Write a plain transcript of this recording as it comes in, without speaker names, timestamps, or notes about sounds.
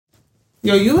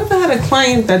Yo, you ever had a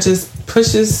client that just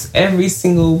pushes every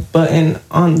single button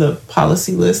on the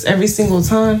policy list every single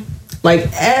time? Like,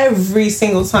 every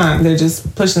single time, they're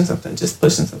just pushing something.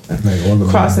 Like all the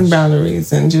crossing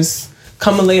boundaries and just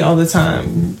coming late all the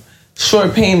time.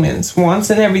 Short payments, wants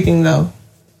and everything, though.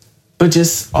 But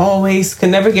just always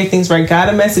can never get things right.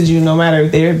 Gotta message you no matter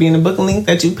if there being a booking link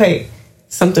that you pay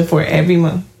something for every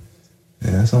month.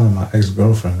 Yeah, that's only my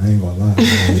ex-girlfriend. I ain't gonna lie.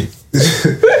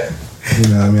 You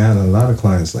know what I mean? I had a lot of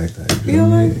clients like that.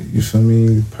 You feel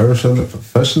me? Personally,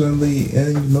 professionally,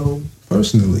 and, you know,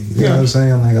 personally. You know what I'm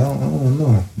saying? Like, I don't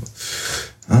know.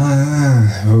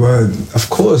 But, of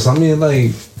course, I mean,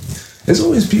 like, there's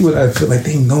always people that feel like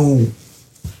they know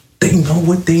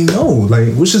what they know.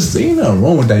 Like, which is, ain't nothing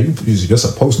wrong with that. You're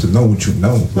supposed to know what you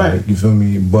know. Like, you feel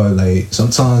me? But, like,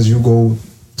 sometimes you go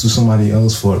to somebody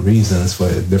else for reasons, for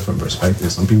a different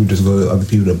perspective. Some people just go to other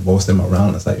people to boss them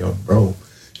around. It's like, yo, bro,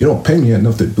 you don't pay me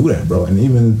enough to do that, bro. And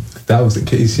even if that was the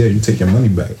case, you take your money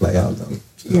back. Like, I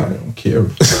don't care.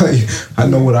 Like, I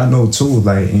know what I know too.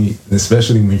 Like,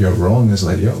 especially when you're wrong, it's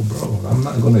like, yo, bro, I'm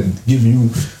not gonna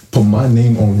put my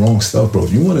name on wrong stuff, bro.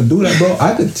 If you want to do that, bro,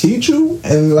 I could teach you,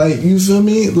 and, like, you feel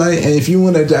me? Like, and if you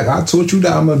want to, Jack, I taught you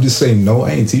that, I'm gonna just say no.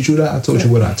 I ain't teach you that. I taught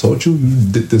you what I taught you.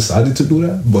 You decided to do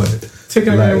that, but take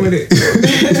it away with it.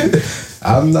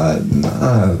 I'm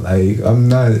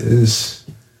not. It's.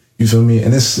 You feel me?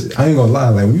 And it's, I ain't gonna lie,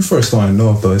 like, when you first starting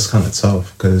off, though, it's kind of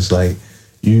tough, because, like,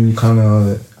 you kind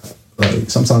of, like,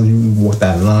 sometimes you walk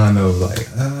that line of, like,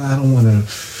 I don't want to,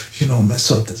 you know, mess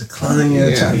up this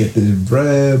client, try to get this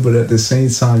bread, but at the same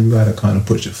time, you gotta kind of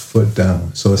put your foot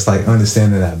down. So it's like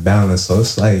understanding that balance. So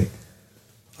it's like,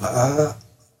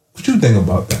 what you think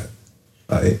about that?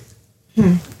 Like,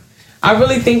 I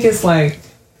really think it's like,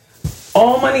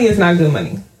 all money is not good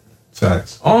money.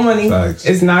 Facts. All money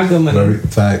is not good money.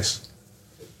 Facts.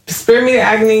 Spare me the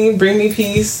agony, bring me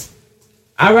peace.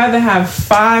 I'd rather have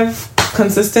 5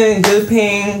 consistent, good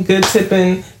paying, good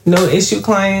tipping, no issue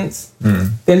clients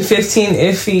than 15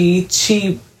 iffy,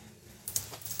 cheap,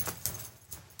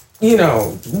 you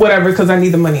know, whatever, because I need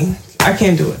the money. I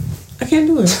can't do it. I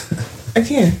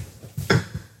can't.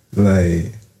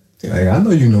 Like, I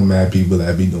know you know mad people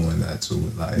that be doing that too.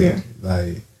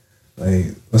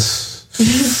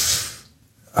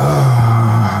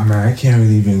 Man, I can't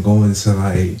really even go into,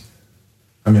 like,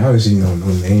 I mean, obviously, you know, no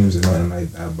names and nothing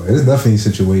like that, but it's definitely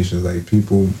situations like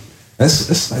people.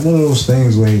 It's like one of those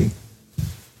things where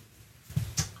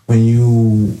when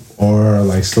you are,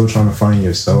 like, still trying to find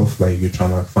yourself, like, you're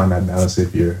trying to find that balance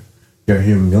of your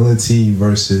humility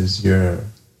versus your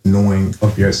knowing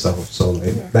of yourself. So,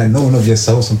 like, that knowing of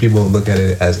yourself, some people look at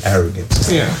it as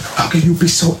arrogance. Yeah. How can you be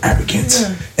so arrogant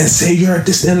and say you're at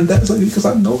this and that? It's like, because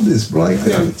I know this, bro. Like,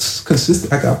 it's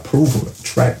consistent. I got proof of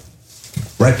track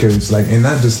records, like, and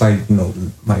not just, like, you know,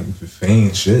 like,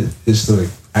 fame shit. It's the,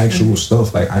 like, actual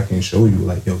stuff. Like, I can show you,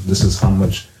 like, yo, this is how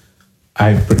much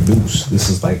I produce. This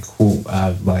is, like, who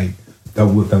I've, like, that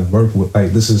work with.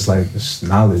 Like, this is, like, this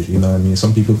knowledge, you know what I mean?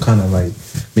 Some people kind of, like,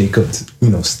 make up, you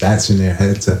know, stats in their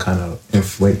head to kind of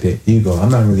inflate their ego. I'm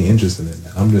not really interested in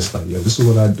that. I'm just like, yo, this is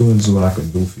what I do and this is what I can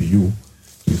do for you.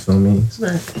 You feel me?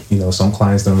 Right. You know, some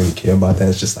clients don't really care about that.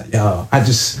 It's just like, yo,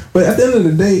 but at the end of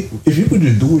the day, if you could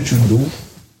just do what you do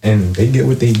and they get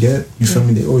what they get, you feel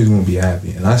me? They always gonna be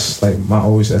happy. And that's, like, at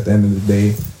the end of the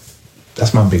day,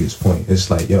 that's my biggest point. It's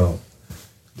like, yo,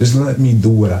 just let me do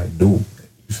what I do.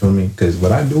 You feel me? Because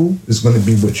what I do is going to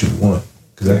be what you want.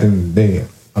 Because at the end of the day,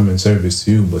 I'm in service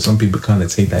to you. But some people kind of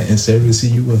take that in service to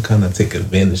you and kind of take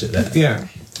advantage of that. Yeah. You know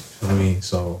what I mean?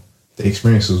 So the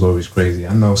experience was always crazy.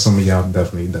 I know some of y'all have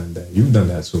definitely done that. You've done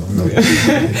that too. I know.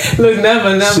 Look,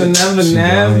 never.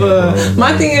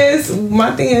 My thing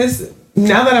is,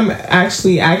 now that I'm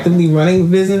actually actively running a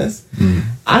business,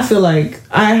 I feel like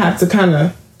I have to kind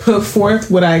of put forth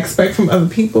what I expect from other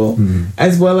people,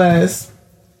 as well as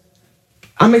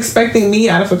I'm expecting me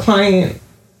out of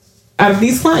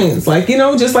these clients. Like, you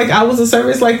know, just like I was a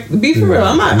service, like, be for real.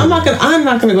 I'm not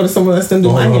gonna go to someone that's gonna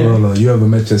do my hair. No. You ever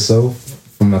met yourself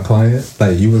from a client?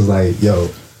 Like, you was like, yo,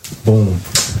 boom.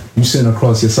 You sitting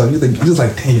across yourself. You was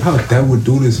like, dang, how that would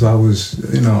do this if I was,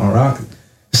 you know, around.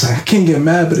 It's like, I can't get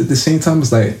mad, but at the same time,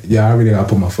 it's like, yeah, I already gotta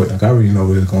put my foot. Like, I already know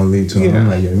where it's gonna lead to. I'm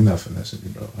like, yo, you're not finessing me,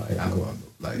 bro. Like, I know,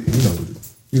 like,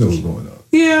 you know what's going on.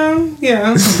 Yeah.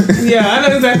 I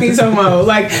know exactly what you're talking about.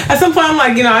 Like, at some point, I'm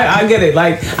like, you know, I get it.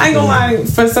 Like, I ain't gonna lie.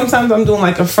 For sometimes I'm doing,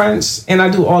 like, a French, and I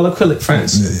do all acrylic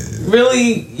French. Yeah.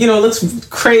 Really, you know, it looks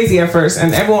crazy at first,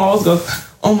 and everyone always goes,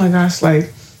 "Oh my gosh,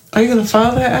 like, are you gonna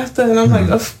file that after?" And I'm like,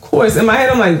 "Of course." In my head,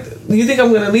 I'm like, You think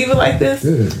I'm gonna leave it like this?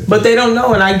 Yeah. But they don't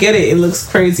know, and I get it. It looks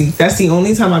crazy. That's the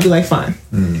only time I'll be like, fine,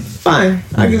 fine.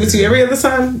 I'll give it to you. Every other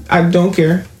time, I don't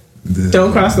care.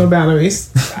 Don't cross no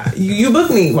boundaries. You book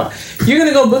me. You're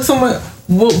gonna go book someone.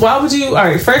 Why would you? All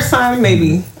right, first time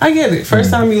maybe. I get it.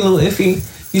 First time you a little iffy.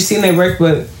 You seen they work,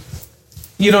 but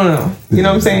you don't know. You know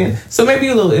what I'm saying? So maybe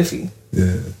you're a little iffy.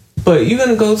 Yeah. But you're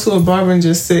gonna go to a barber and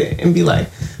just sit and be like,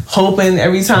 hoping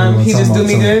every time he just do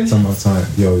me good.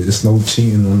 Yo, there's no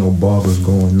cheating on no barbers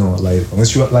going on. Like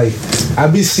unless you like, I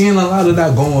be seeing a lot of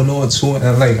that going on too.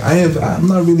 And like I'm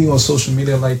not really on social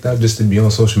media like that just to be on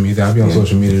social media. I be on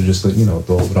social media just to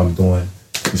throw what I'm doing.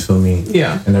 You feel me?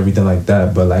 Yeah. And everything like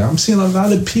that. But like I'm seeing a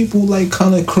lot of people like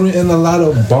kind of creating a lot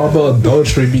of barber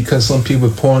adultery because some people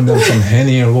pouring them some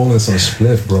Henny and rolling some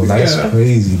spliff, bro. That's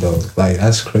crazy though. Like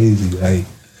that's crazy. Like.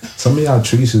 Some of y'all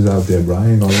treaches out there, bro. I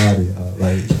ain't gonna lie to y'all.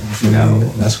 Like,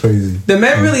 that's crazy. The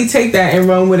men really take that and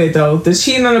run with it, though. The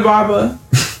cheating on the barber.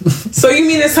 So you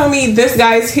mean to tell me this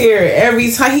guy's here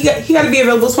every time? He got to be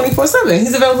available 24/7.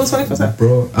 He's available 24/7.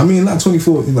 Bro, I mean, not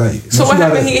 24. Like, so what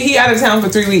happened? He out of town for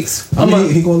 3 weeks. I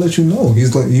mean, he gonna let you know.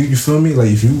 He's like, you feel me?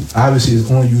 Like, if you obviously it's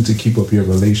on you to keep up your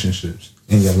relationships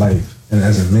in your life, and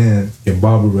as a man, your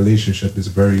barber relationship is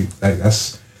very like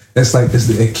it's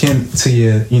akin to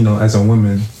your as a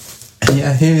woman. And your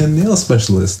hair and nail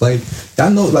specialist, like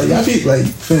y'all know, like y'all be like,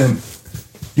 fam,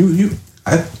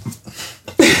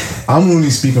 I'm only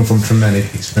speaking from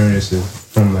traumatic experiences,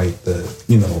 from like the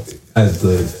as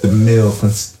the male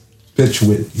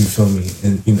constituent, you feel me,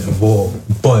 and involved.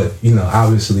 But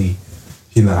obviously,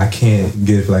 I can't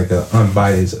give like an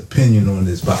unbiased opinion on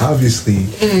this. But obviously,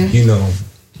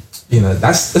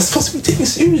 that's supposed to be taken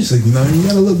seriously. You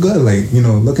gotta look good. Like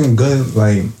looking good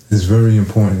like is very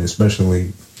important,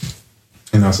 especially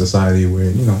in our society where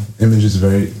image is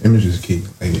key.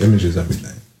 Like image is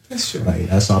everything. That's true. Like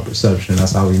that's our perception.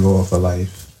 That's how we go for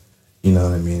life. You know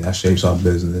what I mean? That shapes our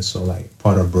business. So like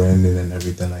part of branding and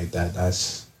everything like that.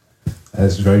 That's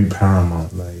very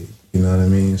paramount. Like you know what I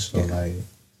mean? So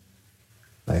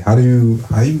like how do you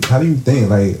think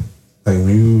like when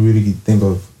you really think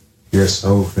of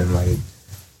yourself and like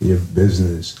your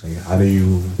business? Like how do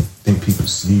you think people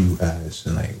see you as?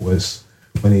 And like when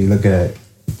they look at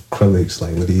acrylics,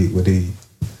 like what do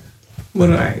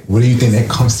you think that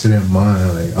comes to their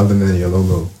mind, like other than your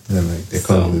logo and like their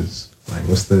colors? Like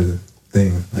what's the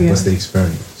thing? Like what's the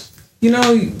experience?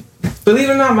 Believe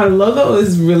it or not, my logo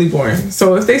is really boring.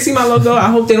 So if they see my logo, I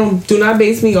hope they do not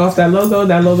base me off that logo.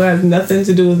 That logo has nothing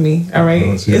to do with me. All right,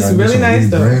 it's really nice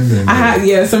though. I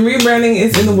have some rebranding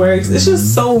is in the works. It's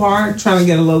just so hard trying to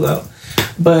get a logo,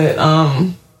 but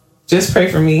just pray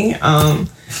for me.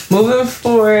 Moving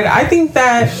forward, I think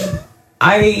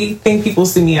people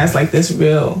see me as like this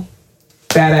real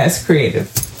badass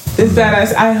creative. This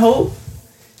badass. I hope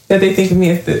that they think of me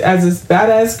as this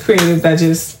badass creative that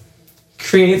just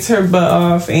creates her butt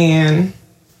off and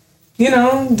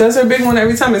does her big one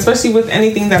every time, especially with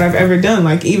anything that I've ever done.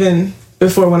 Like even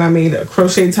before when I made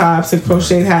crochet tops and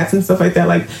crochet hats and stuff like that.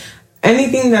 Like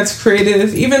anything that's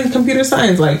creative, even computer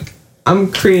science. Like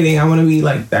I'm creating. I want to be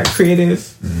like that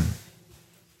creative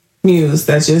muse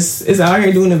that just is out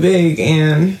here doing it big.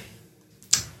 And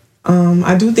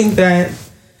I do think that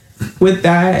with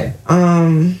that,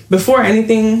 before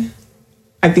anything,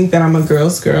 I think that I'm a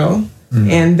girl's girl.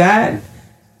 And that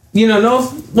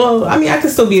I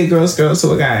could still be a girl's girl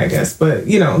to a guy, I guess, but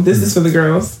this is for the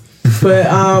girls. But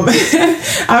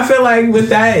I feel like with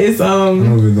that it's I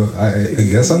don't even know. I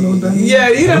guess I know what that means. Yeah,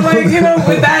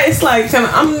 with that it's like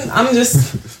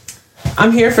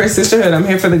I'm here for sisterhood. I'm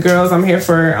here for the girls. I'm here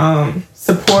for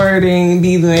supporting,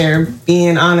 being there,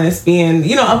 being honest, being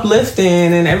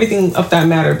uplifting and everything of that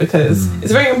matter, because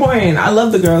it's very important. I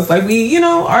love the girls. Like we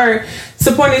are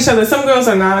supporting each other. Some girls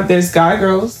are not. There's guy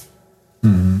girls.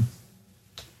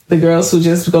 The girls who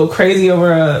just go crazy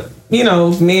over a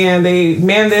man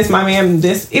this, my man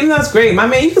this. Even though it's great, my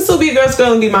man, you can still be a girl's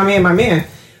girl and be my man.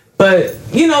 But,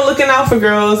 looking out for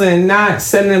girls and not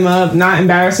setting them up, not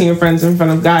embarrassing your friends in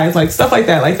front of guys, like stuff like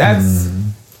that. Like that's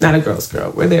not a girl's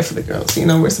girl. We're there for the girls.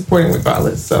 We're supporting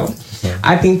regardless. So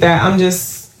I think that I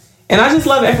just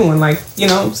love everyone. Like,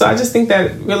 so I just think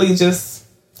that really just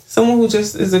someone who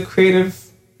just is a creative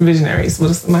visionary is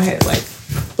what's in my head. Like,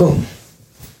 boom.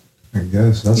 I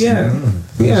guess that's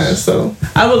yeah. So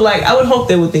I would hope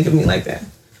they would think of me like that.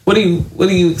 What do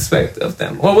you expect of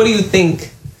them, or what do you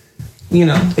think?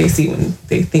 They see when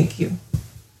they think you.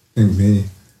 Think me.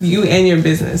 You and your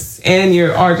business and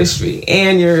your artistry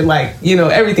and your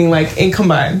everything in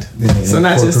combined. Yeah, so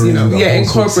not just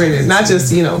incorporated, not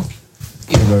just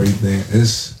everything.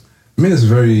 It's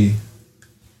very.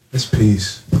 It's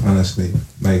peace, honestly.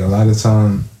 Like a lot of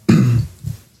time,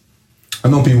 I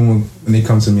know people when they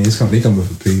come to me, they come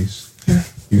for peace. Yeah.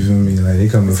 You feel me? Like they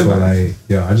come for like,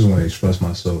 yo, I just want to express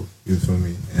myself. You feel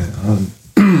me? And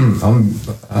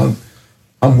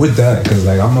I'm with that because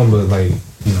like I remember like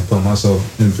putting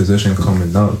myself in a position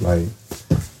coming up. Like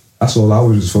that's all I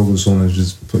was just focused on is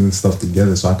just putting stuff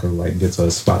together so I could like get to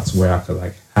the spots where I could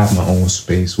like have my own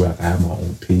space, where I could have my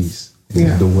own peace.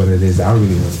 And do what it is that I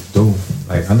really want to do.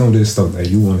 Like I know there's stuff that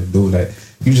you want to do that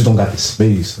you just don't got the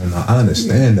space, and I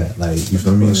understand that. Like you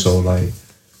feel me? So like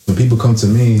when people come to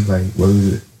me, like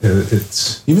whether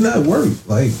it's even at work,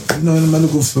 like in the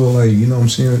medical field, like I'm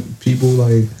seeing people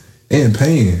like they in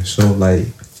pain. So like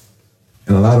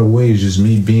in a lot of ways, just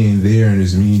me being there and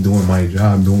just me doing my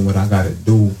job, doing what I gotta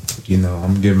do.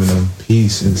 I'm giving them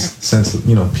peace and sense of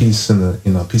peace in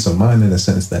the peace of mind in the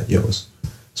sense that it's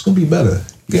gonna be better.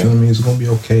 You feel me? It's gonna be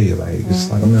okay. Like it's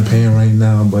like I'm in pain right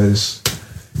now, but it's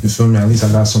you feel me? At least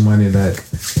I got somebody that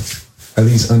at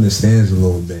least understands a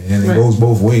little bit, and it goes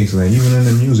both ways. Like even in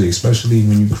the music, especially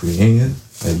when you creating,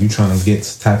 like you trying to get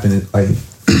tapping it, like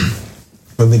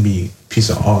whether it be a piece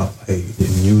of art, like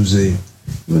in music,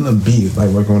 even a beat, like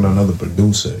working with another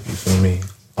producer. You feel me?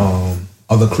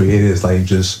 Other creators, like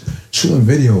just shooting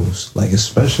videos, like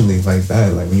especially like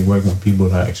that. Like when you work with people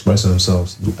that are expressing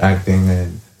themselves through acting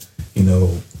and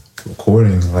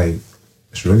recording, like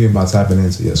it's really about tapping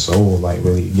into your soul, like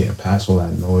really getting past all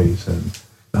that noise and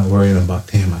not worrying about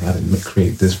damn I gotta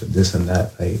create this for this and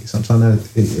that. Like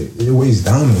sometimes that it weighs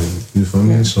down on you. You feel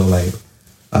me? So like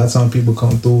a lot of times people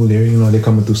come through, they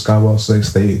coming through Skywalk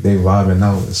 6, they vibing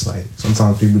out. It's like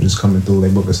sometimes people just coming through, they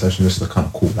book a session just to kind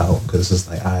of cool out because it's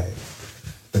like at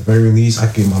the very least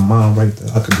I get my mind right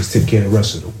there. I could just take care of the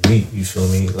rest of the week. You feel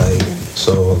me? Like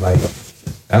so like.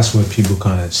 That's what people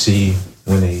kind of see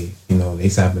when they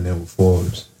tapping in with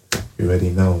Forbez. You already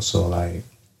know. So like,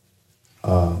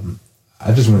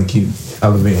 I just want to keep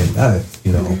elevating that.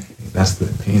 That's the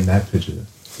painting that picture.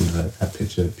 That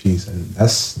picture of peace, and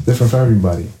that's different for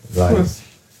everybody. Like, and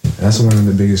that's one of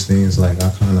the biggest things. Like, I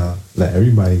kind of let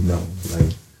everybody know.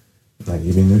 Like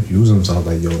even if you use themselves,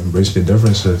 like embrace your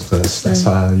differences, because that's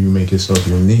how you make yourself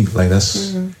unique. Like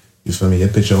that's. You feel me? Your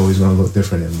picture always gonna look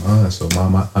different than mine, so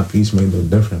my piece may look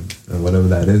different, and whatever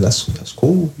that is, that's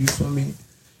cool. You feel me?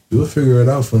 You'll figure it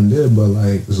out from there. But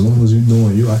like, as long as you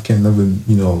doing you, I can never,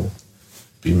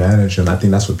 be mad at you. And I think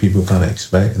that's what people kind of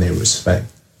expect and they respect.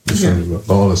 You feel me?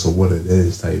 Regardless of what it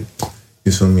is, like,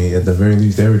 you feel me? At the very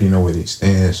least, they already know where they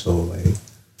stand. So like,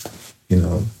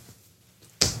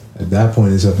 at that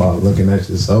point, it's about looking at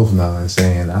yourself now and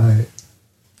saying, all right.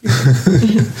 I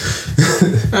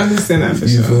understand that for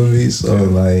sure. You feel me? So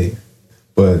like,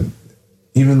 but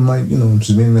even like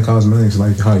just being in the cosmetics,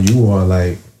 like how you are,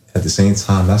 like at the same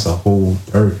time, that's a whole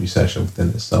therapy session within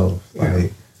itself.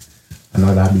 Like I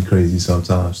know that'd be crazy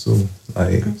sometimes too.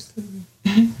 Like,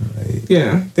 it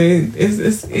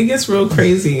gets real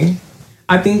crazy.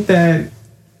 I think that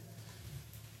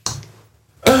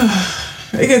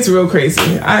it gets real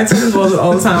crazy. I tell people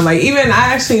all the time. Like even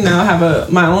I actually now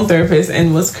have my own therapist,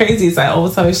 and what's crazy is I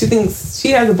always tell her she thinks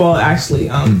she has a ball. Actually,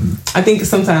 I think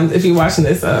sometimes if you're watching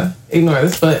this, ignore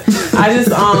this. But I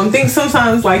just think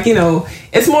sometimes like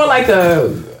it's more like a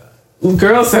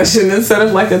girl session instead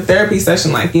of like a therapy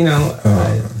session. Like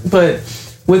but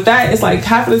with that, it's like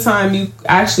half of the time you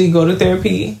actually go to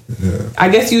therapy. Yeah. I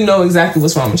guess you know exactly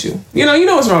what's wrong with you. You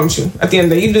know what's wrong with you. At the end of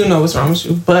the day, you do know what's wrong with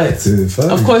you. But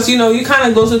of course, you kind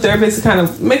of go to a therapist to kind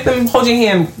of make them hold your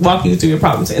hand, walk you through your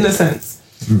problems in a sense.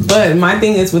 But my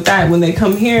thing is with that, when they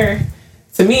come here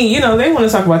to me, they want to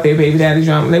talk about their baby daddy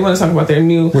drama. They want to talk about their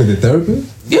new. Wait, the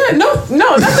therapist? Yeah, no,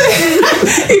 that's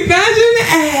it. Imagine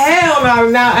hell no.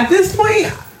 Now at this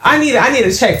point, I need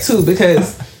a check too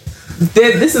because.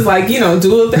 This is like,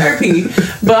 dual therapy.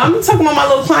 But I'm talking about my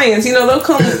little clients. They'll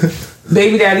come,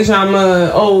 baby daddy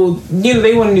drama. Oh,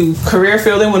 they want a new career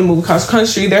field. They want to move across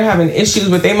country. They're having issues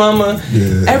with their mama.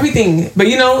 Yeah. Everything. But,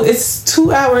 it's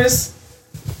 2 hours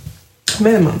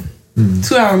minimum.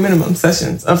 2 hour minimum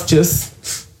sessions of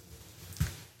just,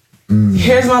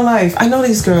 here's my life. I know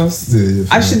these girls. Yeah,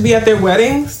 I should be at their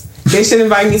weddings. They should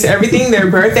invite me to everything,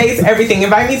 their birthdays, everything.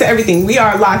 Invite me to everything. We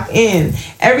are locked in.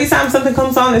 Every time something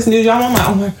comes on, this new drama, I'm like,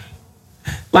 oh my God.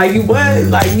 Like, you what?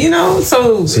 Like,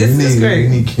 so it's great. You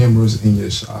need cameras in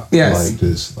your shop. Yes. Like,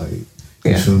 just, like,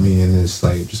 you feel me? And it's,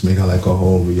 like, just make it like a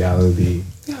whole reality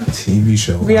TV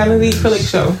show. Reality acrylic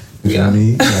show. You feel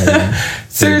me? Like,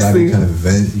 seriously. Kind of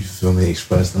vent, you feel me?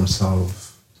 Express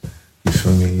themselves. You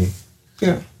feel me?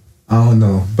 Yeah. I don't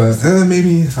know, but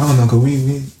maybe I don't know, cause we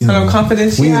you know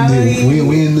confidentiality.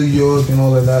 We in New York and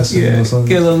all of that. So, yeah, you know,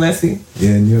 get a little messy.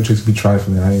 Yeah, New York chicks be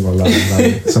trifling. I ain't gonna lie.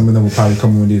 Like some of them will probably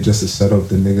come in there just to set up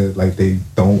the nigga like they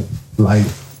don't like.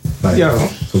 Yo.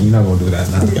 So we not gonna do that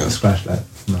now. Yeah. Scratch that.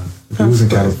 Nah. If it was in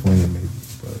California, maybe.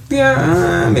 But.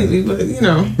 Yeah, maybe, but you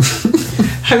know.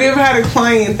 Have you ever had a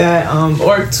client that,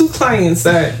 or two clients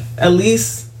that at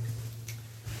least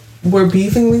were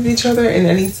beefing with each other in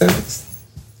any sense?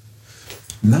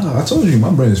 Nah, I told you my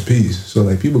brand is peace. So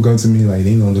like people come to me like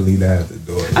they don't leave that at the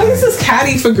door. I guess it's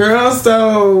catty for girls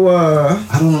though.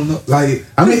 I don't know. Like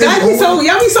I mean,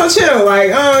 y'all be so chill.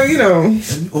 Like you know,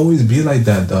 it always be like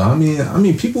that though. I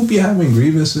mean, people be having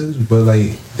grievances, but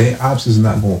like their ops is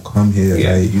not gonna come here.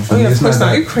 Yeah. Like you feel me? Of course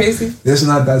not. You crazy? It's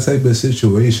not that type of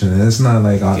situation, and it's not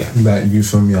like that. You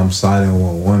feel me? I'm siding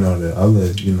with one or the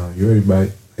other. You know, you're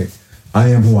everybody. Like I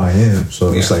am who I am,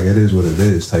 so it's like it is what it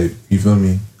is. Type. You feel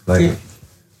me? Like. Yeah.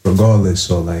 Regardless,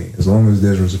 so like as long as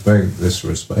there's respect, there's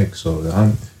respect. So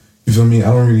you feel me?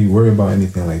 I don't really worry about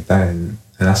anything like that, and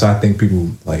that's why I think people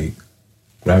like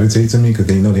gravitate to me because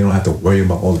they know they don't have to worry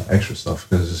about all the extra stuff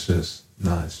because it's just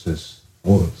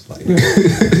wolves. Like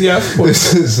yeah, of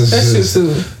course. That's true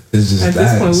too. It's just at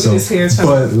that. This point, we just here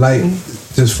but like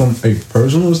just from a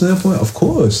personal standpoint, of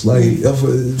course, like of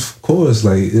course,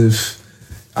 like if.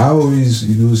 I always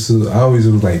was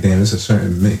like, damn, it's a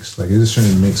certain mix. Like, it's a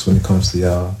certain mix when it comes to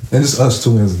y'all. And it's us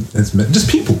too, it's just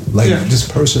people. Like,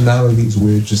 just personalities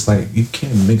where it's just like, you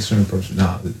can't mix certain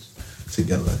personalities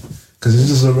together. Because it's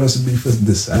just a recipe for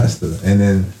disaster. And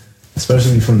then,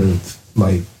 especially from the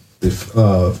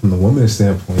woman's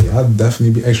standpoint, I'd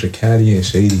definitely be extra catty and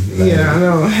shady. Like, yeah, I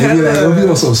know. It'll be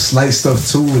also slight stuff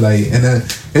too. Like, and then,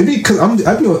 maybe because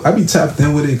I be tapped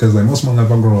in with it because, like, most of my life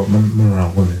I grew up I'm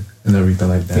around women. And everything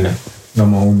like that. Yeah. You know,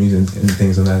 my homies and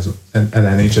things of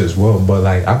that nature as well. But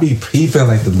like, I be peeping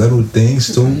like the little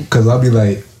things too, because I'll be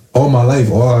like, all my life,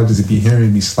 all I just be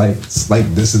hearing be slight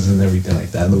disses and everything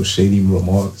like that, little shady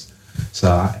remarks. So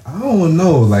I don't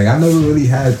know. Like, I never really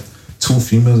had two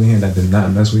females in here that did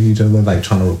not mess with each other, like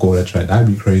trying to record a track. That'd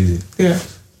be crazy. Yeah.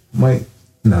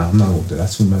 Nah, I'm not gonna do that.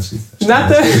 That's too messy.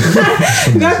 That's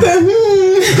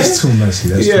too messy.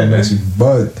 That's too messy.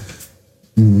 But.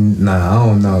 Nah, I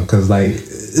don't know, cause like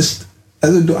it's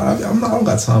as a dude, I don't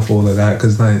got time for all of that,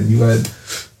 cause like you got,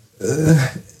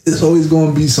 it's always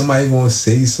gonna be somebody gonna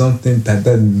say something that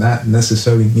does not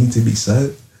necessarily need to be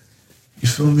said. You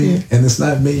feel me? Yeah. And it's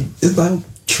not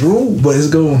true, but it's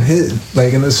gonna hit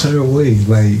like in a certain way,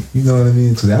 like you know what I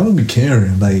mean? Cause I don't be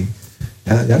caring, like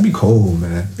y'all be cold,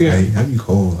 man. Yeah, like, y'all be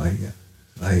cold, like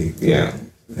yeah.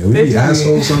 Like, we be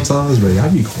assholes sometimes, but y'all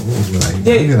be cold, but like I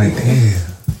be like damn.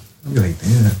 I'll be like,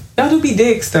 damn. Y'all do be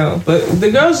dicks though, but the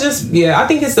girls just, I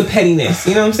think it's the pettiness.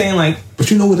 You know what I'm saying? Like,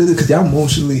 but you know what it is, because y'all more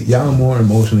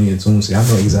emotionally in tune, so y'all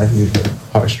know exactly the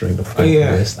heartstring to fight.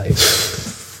 Yeah, it's like,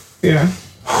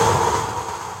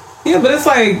 yeah, but it's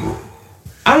like,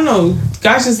 I don't know,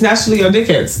 guys just naturally are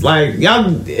dickheads. Like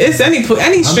y'all, it's any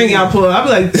string y'all pull, I'll be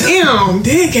like, damn,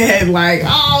 dickhead. Like,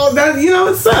 oh, that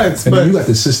it sucks. And but you got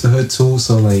the sisterhood too,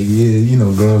 so like,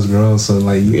 girls. So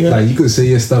like, like you could say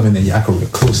your stuff, and then y'all could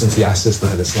recluse into your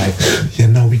sisterhood. It's like,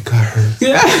 we got her.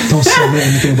 Yeah, don't say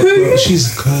anything, but bro,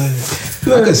 she's good.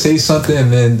 I could say something,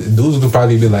 and then dudes would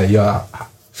probably be like, yo,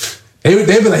 they'd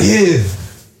be like, yeah.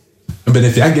 But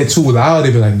if y'all get too loud,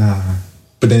 they'd be like, nah.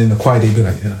 But then in the quiet, they'd be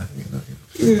like, yeah.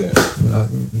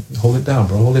 Hold it down,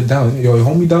 bro. Hold it down. Yo,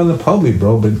 hold me down in public,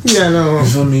 bro. But you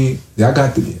feel me? Y'all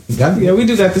got the. We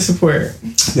do got the support.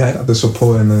 Yeah, I got the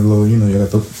support and the little, you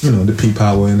got the P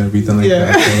power and everything like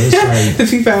that. So it's like the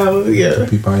P power, the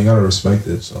P power. You gotta respect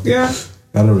it. So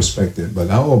gotta respect it. But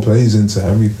that all plays into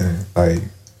everything. Like, you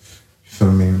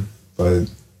feel me? But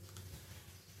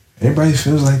everybody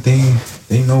feels like they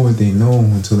know what they know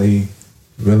until they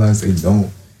realize they don't.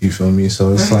 You feel me?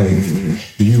 So it's like,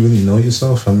 do you really know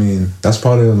yourself? I mean, that's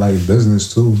part of like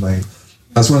business too. Like,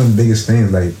 that's one of the biggest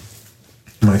things. Like,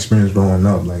 my experience growing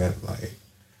up, like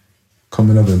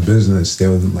coming up in business, they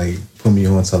would like put me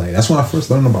on to like. That's when I first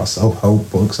learned about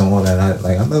self-help books and all that.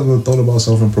 I never thought about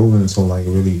self-improvement until like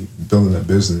really building a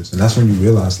business, and that's when you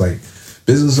realize like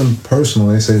business and personal.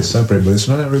 They say it's separate, but it's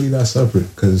not really that separate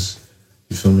because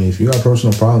you feel me. If you got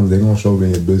personal problems, they're gonna show up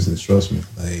in your business. Trust me.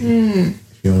 Like,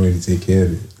 if you don't really take care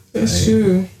of it. That's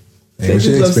true. They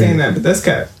just love saying that, but that's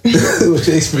cap. What's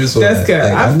your experience with that? That's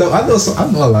cap. Like,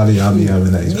 I know a lot of y'all be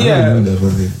having that experience. Yeah.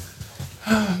 Definitely.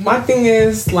 My thing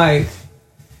is like,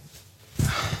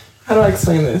 how do I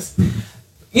explain this?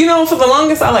 For the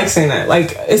longest, I like saying that.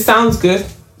 Like, it sounds good.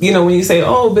 When you say,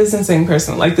 "Oh, business ain't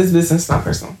personal." Like, this business is not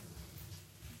personal.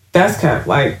 That's cap.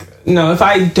 Like, No,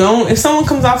 if someone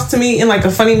comes off to me in like a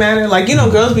funny manner, like, you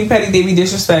know, girls be petty, they be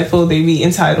disrespectful, they be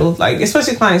entitled, like,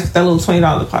 especially clients with that little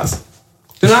 $20 deposit.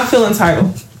 Do not feel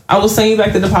entitled. I will send you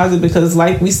back the deposit because,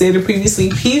 like we stated previously,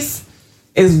 peace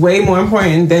is way more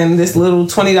important than this little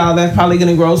 $20 that's probably going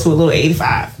to grow to a little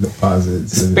 $85. Deposit.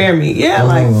 Spare me. Yeah,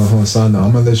 hold on, son. No,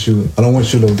 I'm going to let you, I don't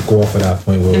want you to go off at that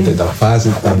point with the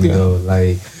deposit thing, though.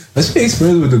 Like, let's be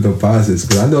experienced with the deposits,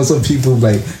 because I know some people,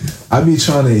 like, I be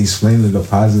trying to explain the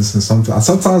deposits, and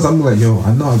sometimes I'm like, yo,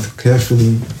 I know I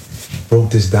carefully broke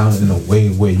this down in a way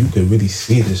where you could really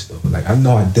see this, though. Like, I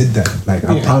know I did that. Like,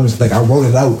 I promised, like, I wrote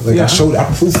it out. Like, I showed, I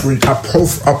proofread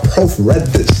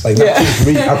this. Like, I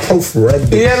proofread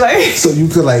this. Yeah, like. So you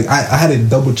could, like, I had it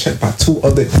double checked by 2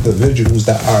 other individuals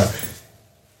that are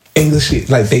English,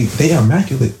 like, they are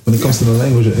immaculate when it comes to the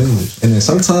language of English. And then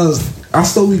sometimes I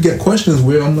still get questions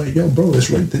where I'm like, yo, bro, it's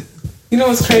right there. You know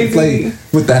what's crazy? Like,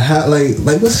 with the hat, like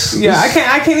what's... Yeah, I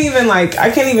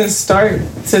can't even start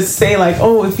to say, like,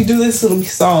 oh, if you do this, it'll be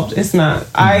solved. It's not.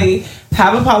 I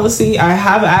have a policy. I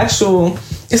have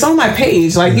it's on my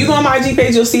page. Like, you go on my IG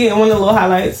page, you'll see it in one of the little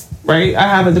highlights, right? I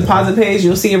have a deposit page.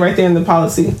 You'll see it right there in the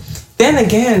policy. Then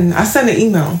again, I send an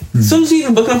email. As soon as you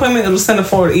even book an appointment, it'll send a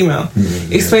forward email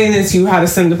explaining to you how to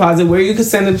send a deposit, where you can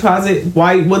send a deposit,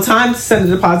 what time to send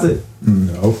a deposit.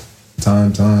 No.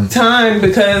 Time,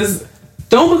 because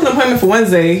don't book an appointment for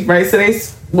Wednesday, right?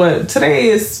 Today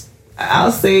is,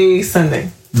 I'll say Sunday.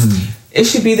 It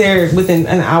should be there within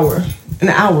an hour.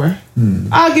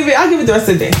 I'll give it the rest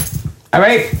of the day. All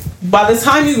right? By the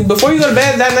time before you go to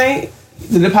bed that night,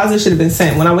 the deposit should have been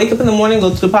sent. When I wake up in the morning,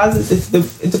 go to deposits. If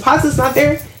the deposit's not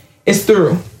there, it's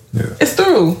through. Yeah. It's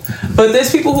through. But there's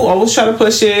people who always try to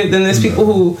push it. Then there's people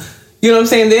who, you know what I'm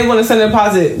saying, they want to send a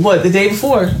deposit, the day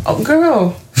before? Oh,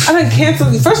 girl, I didn't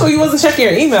cancel. First of all, you wasn't checking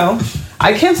your email.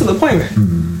 I canceled the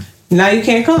appointment. Now you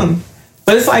can't come.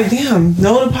 But it's like, damn,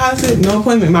 no deposit, no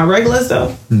appointment. My regulars,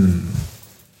 though.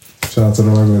 Shout out to the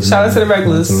regulars. Shout out to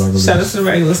the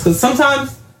regulars. Because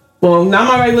sometimes, well, not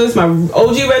my regulars, my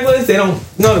OG regulars, they don't,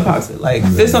 no deposit. Like,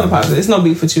 there's no deposit. It's no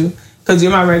beef with you. Because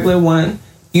you're my regular one.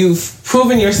 You've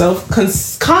proven yourself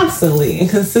constantly and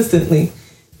consistently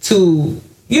to,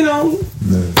 you know,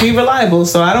 be reliable.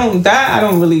 So I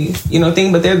don't really,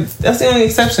 think, but that's the only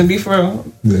exception. Be for real.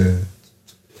 Yeah.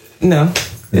 No.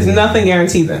 There's nothing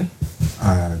guaranteed then.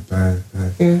 Alright, bad.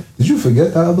 Yeah. Did you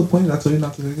forget that other point I told you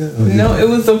not to forget? No, it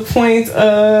was the point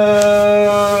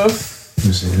of... Let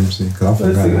me see. Because I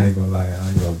forgot. I ain't gonna lie.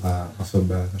 I feel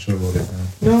bad. I should have wrote it down.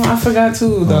 No, I forgot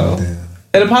too, though. Oh, damn.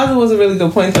 The deposit was a really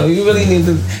good point, though. You really need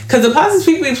to... Because deposits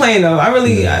people be playing, though.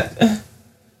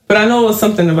 But I know it was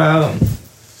something about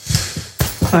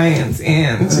clients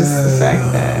and just the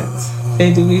fact that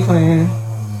they do be playing.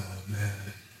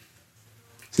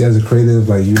 See, as a creative,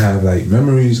 like, you have, like,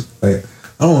 memories, like,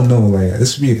 I don't know, like,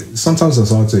 sometimes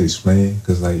it's hard to explain,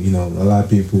 because, like, a lot of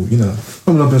people,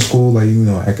 coming up in school, like,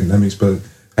 academics,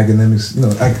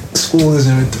 like, school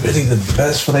isn't really the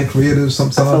best for, like, creatives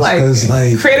sometimes, because,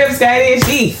 like... Creatives got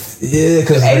ADHD. Yeah,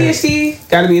 because... ADHD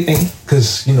gotta be a thing.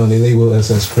 Because, they label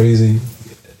us as crazy,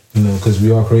 because we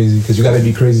are crazy, because you gotta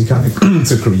be crazy kind of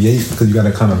to create, because you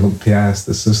gotta kind of look past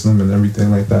the system and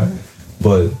everything like that,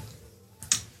 but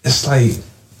it's like...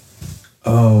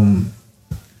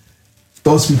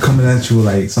 thoughts be coming at you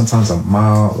like sometimes a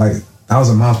mile, like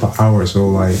 1,000 miles per hour. So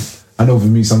like, I know for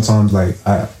me sometimes, like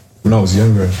when I was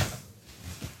younger,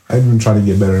 I even try to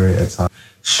get better at times.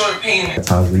 Short payment. At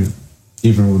times,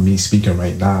 even with me speaking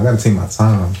right now, I gotta take my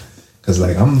time, because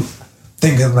like I'm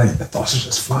thinking like the thoughts are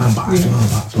just flying by.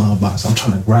 So I'm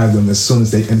trying to grab them as soon as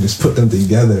they can, just put them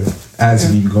together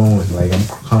as we going. Like I'm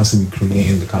constantly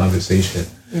creating the conversation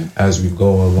as we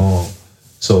go along.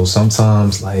 So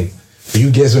sometimes, like, when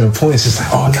you get to a point, it's just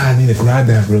like, oh, nah, I need to grab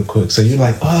that real quick. So you're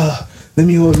like, let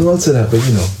me hold on to that. But,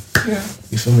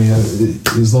 you feel me?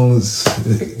 As long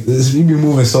as you be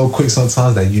moving so quick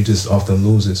sometimes that you just often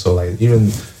lose it. So, like,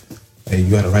 even, like, you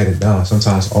got to write it down.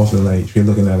 Sometimes, often, like, if you're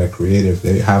looking at a creative,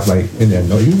 they have, like, in their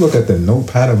note, you look at the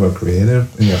notepad of a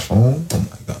creative in their phone. Oh,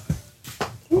 my God.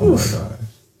 Oof.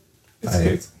 It's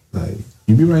crazy. Like,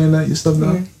 you be writing that your stuff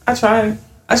down? I try,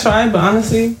 but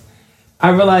honestly... I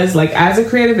realize, like, as a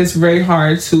creative, it's very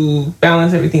hard to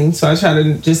balance everything. So I try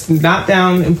to just knock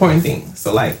down important things.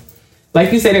 So, like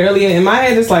you said earlier, in my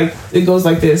head, it's like, it goes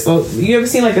like this. So you ever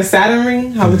seen, like, a Saturn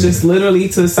ring? How it's just literally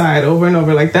to the side over and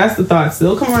over. Like, that's the thoughts.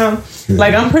 They'll come around. Yeah.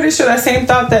 Like, I'm pretty sure that same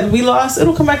thought that we lost,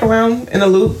 it'll come back around in a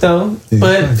loop, though. Yeah,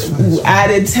 but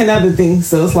added 10 other things.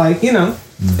 So it's like,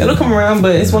 it'll come around.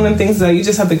 But it's one of the things that you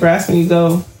just have to grasp when you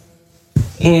go.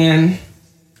 And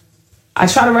I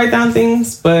try to write down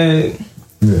things, but...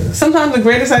 Yeah. Sometimes the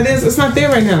greatest ideas, it's not there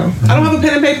right now. I don't have a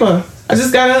pen and paper. I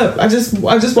just got up. I just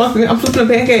walked in. I'm flipping a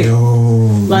pancake. Yo.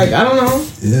 Like, I don't know.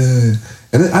 Yeah.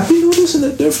 And I be noticing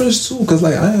the difference too, cause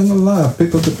like I ain't gonna lie, I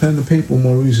picked up the pen and paper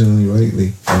more recently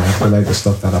lately, and I feel like the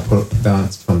stuff that I put down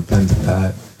from pen to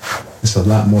pad, it's a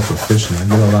lot more proficient. I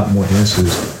get a lot more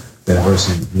answers than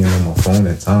versus being on my phone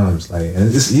at times. Like,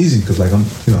 and it's easy cause like I'm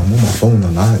on my phone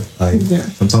a lot. Like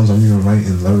sometimes I'm even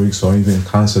writing lyrics or even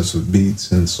concepts with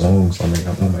beats and songs. I'm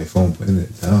on my phone putting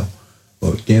it down.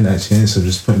 But getting that chance of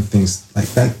just putting things like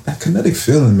that kinetic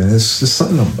feeling, man, it's just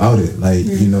something about it. Like,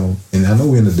 and I know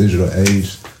we're in the digital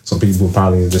age. Some people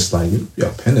probably are just like,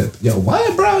 yo, pen it. Yo,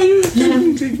 what, bro? It's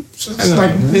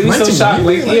like, they be so shocked.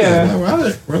 Like,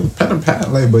 pen and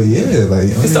pad. Like, but yeah, like.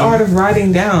 It's the art of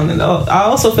writing down. And I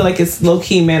also feel like it's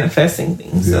low-key manifesting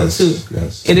things, too.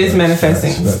 Yes. It is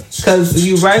manifesting. Because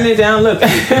you writing it down, look.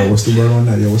 Yo, what's the word on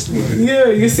that? Yo, what's the word? Yeah,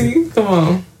 you see? Come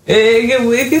on.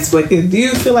 It gets wicked. Do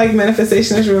you feel like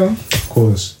manifestation is real? Of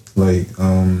course. Like,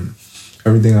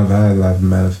 everything I've had, I've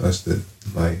manifested.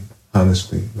 Like,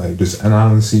 honestly. Like, and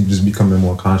honestly, just becoming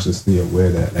more consciously aware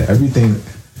that like, everything,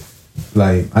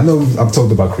 like, I know I've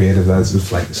talked about creative as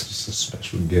if, like, it's just a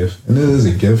special gift. And it is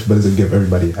a gift, but it's a gift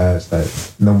everybody has that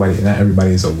not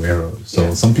everybody is aware of.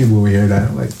 So, some people will hear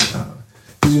that, like, nah.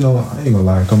 I ain't gonna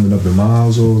lie, coming up in my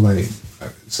household, like,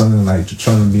 something like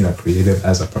trying to be a creative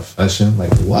as a profession,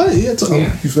 like what? You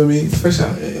feel me? For sure.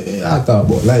 I thought,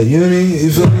 but like, you know what I mean?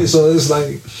 You feel me? So it's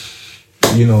like,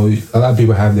 a lot of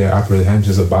people have their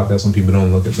apprehensions about that. Some people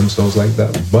don't look at themselves like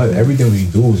that. But everything we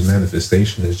do is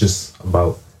manifestation. It's just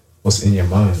about what's in your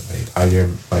mind, like how you're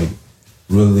like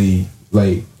really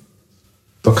like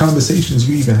the conversations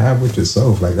you even have with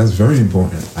yourself. Like that's very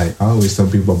important. Like I always tell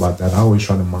people about that. I always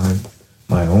try to mind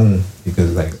my own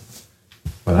because like.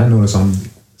 But I notice I'm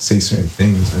say certain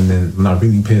things, and then when I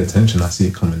really pay attention, I see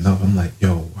it coming up. I'm like,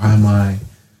 yo, why am I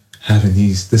having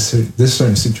this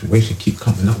certain situation keep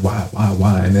coming up?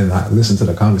 Why? And then I listen to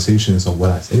the conversations of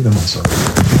what I say to myself.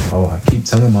 Oh, I keep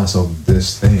telling myself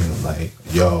this thing, like,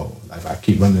 yo, like I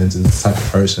keep running into this type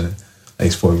of person.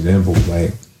 Like, for example,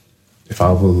 like if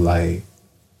I would like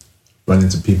run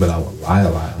into people that would lie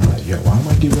a lot, I'm like, yo, why am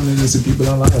I keep running into people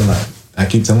that lie a lot? I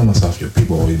keep telling myself, yo,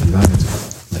 people always be lying to me.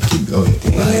 Like keep going.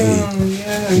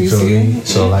 You feel me?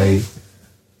 So like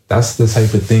that's the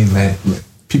type of thing that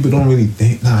people don't really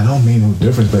think, nah, it don't make no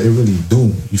difference, but it really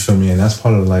do. You feel me? And that's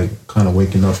part of like kind of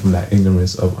waking up from that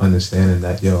ignorance of understanding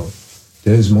that, yo,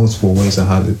 there's multiple ways on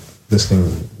how this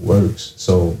thing works.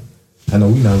 So I know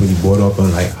we're not really brought up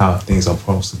on like how things are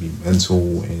supposed to be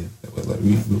mental, and like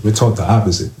we're taught the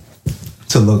opposite,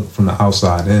 to look from the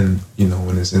outside in,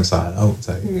 when it's inside out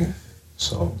type. Yeah.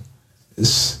 So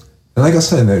it's. And like I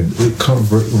said, it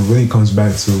really comes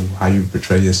back to how you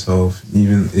portray yourself.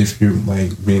 Even if you're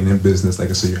like being in business, like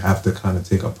I said, you have to kind of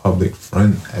take a public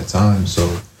front at times. So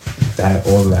that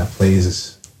all of that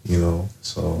plays,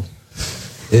 So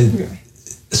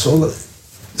it's all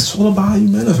about how you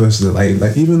manifest it.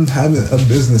 Like even having a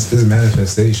business is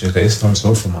manifestation. It starts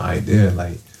off from an idea.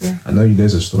 Like I know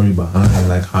there's a story behind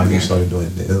like how you started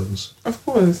doing nails. Of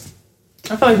course,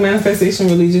 I feel like manifestation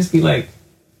really just be like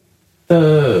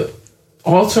the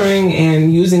altering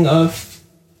and using of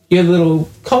your little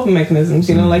coping mechanisms,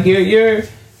 like you're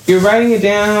writing it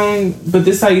down, but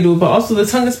this is how you do it. But also the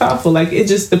tongue is powerful. Like it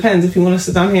just depends. If you want to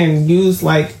sit down here and use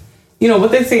like, what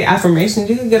they say,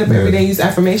 affirmations, you can get up every day and use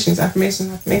affirmations,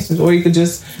 or you could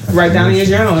just write down in your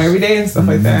journal every day and stuff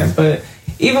like that. But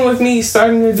even with me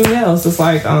starting to do nails, it's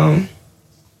like I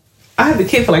had the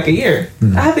kit for like a year.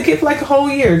 I had the kit for like a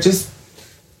whole year, just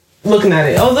looking at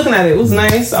it. I was looking at it. It was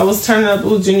nice. I was turning up. It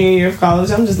was junior year of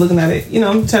college. I'm just looking at it.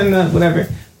 I'm turning up, whatever.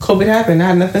 COVID happened. I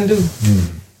had nothing to do.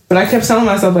 But I kept telling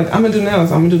myself, like, I'm going to do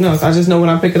nails. I just know when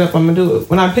I pick it up, I'm going to do it.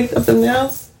 When I picked up the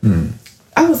nails,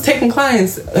 I was taking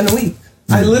clients in a week.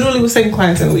 I literally was taking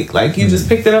clients in a week. Like, you just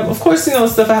picked it up. Of course,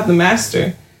 stuff I have to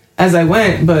master as I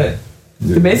went. But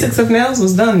the basics of nails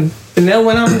was done. The nail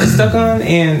went on, stuck on,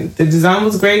 and the design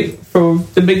was great for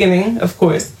the beginning, of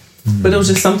course. But it was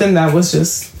just something that was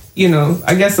just...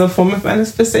 I guess a form of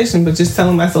manifestation, but just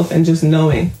telling myself and just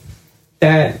knowing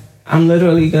that I'm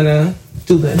literally gonna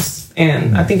do this.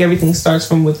 And I think everything starts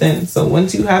from within. So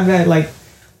once you have that like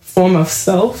form of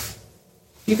self,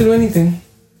 you can do anything.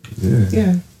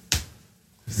 Yeah.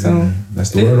 So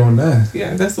that's the word on that.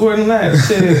 Yeah, that's the word on that.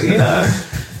 Shit, yeah.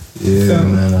 Yeah,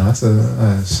 man. That's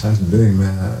big,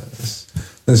 man.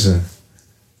 Listen,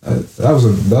 that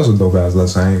was a dope ass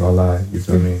lesson. I ain't gonna lie. You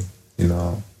feel me?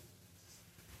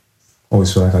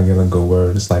 always feel like I get a good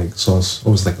word. It's like, so it's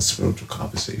always like a spiritual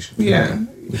conversation. Yeah.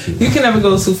 You can never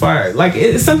go too far. Like,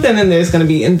 it's something in there is going to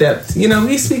be in depth. You know,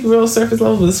 we speak real surface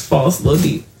level, but it's false, a little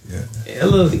deep. Yeah. A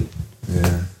little deep.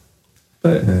 Yeah.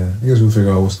 But yeah, I guess we'll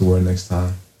figure out what's the word next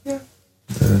time.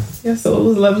 Yeah, so it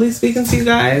was lovely speaking to you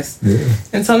guys. Yeah.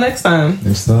 Until next time.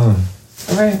 Next time.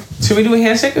 All right. Should we do a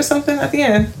handshake or something at the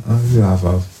end? Yeah, high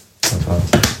five. High five.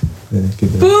 Yeah,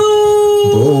 keep it.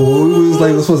 Boo! We was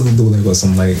like, we're supposed to do like what,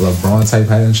 some like LeBron type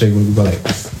handshake where we go like.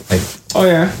 Oh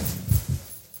yeah.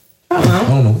 I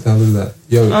don't know. What the hell is that?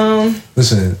 Yo,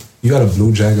 listen, you got a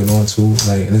blue jacket on too,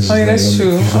 like. And this yeah, that's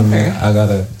true. Okay. I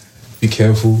gotta be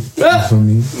careful. For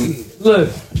me. Look,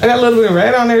 I got a little bit of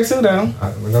red on there too, though.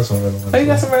 I got some red on. Oh, you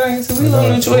got some red on you too. We a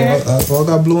little neutral here. I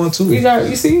got blue on too.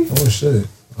 You see? Oh shit!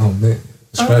 Oh man,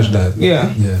 scratch that.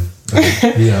 Yeah. Yeah.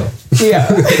 We out. Yeah.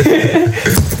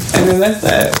 And then that's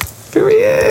that. Period.